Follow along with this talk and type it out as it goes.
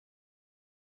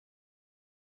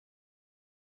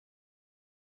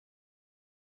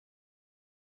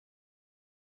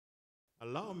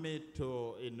Allow me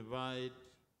to invite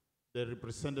the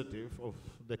representative of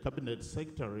the Cabinet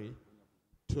Secretary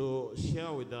to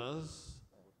share with us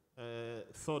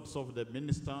thoughts of the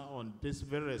Minister on this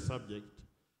very subject,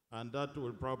 and that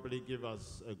will probably give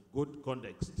us a good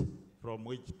context from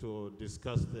which to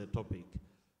discuss the topic.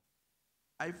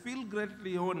 I feel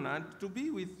greatly honored to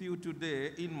be with you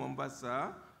today in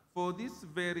Mombasa for this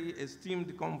very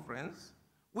esteemed conference,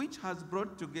 which has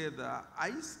brought together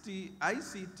ICT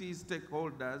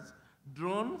stakeholders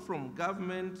drawn from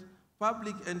government,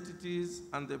 public entities,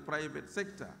 and the private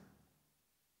sector.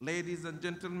 Ladies and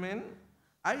gentlemen,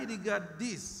 I regard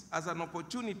this as an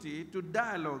opportunity to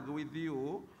dialogue with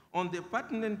you on the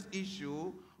pertinent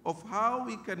issue of how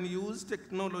we can use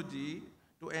technology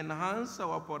to enhance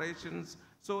our operations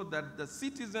so that the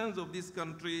citizens of this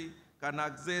country can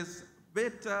access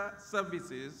better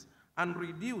services and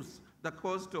reduce the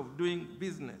cost of doing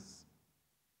business.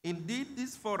 Indeed,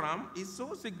 this forum is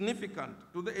so significant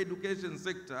to the education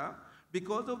sector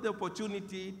because of the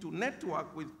opportunity to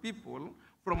network with people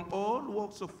from all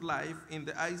walks of life in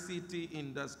the ICT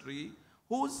industry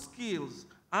whose skills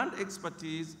and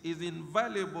expertise is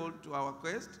invaluable to our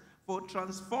quest for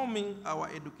transforming our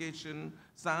education,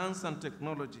 science, and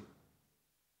technology.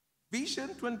 Vision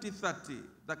 2030,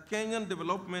 the Kenyan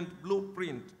Development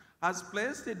Blueprint, has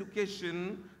placed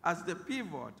education as the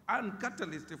pivot and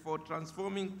catalyst for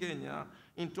transforming Kenya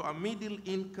into a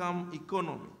middle-income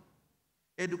economy.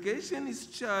 Education is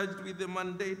charged with the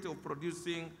mandate of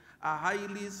producing a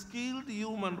highly skilled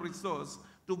human resource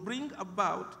to bring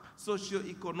about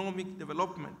socio-economic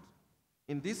development.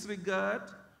 In this regard,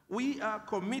 we are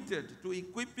committed to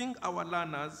equipping our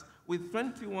learners with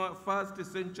 21st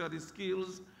century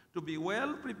skills to be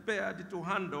well prepared to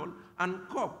handle and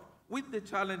cope with the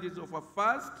challenges of a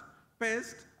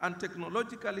fast-paced and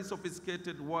technologically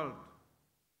sophisticated world.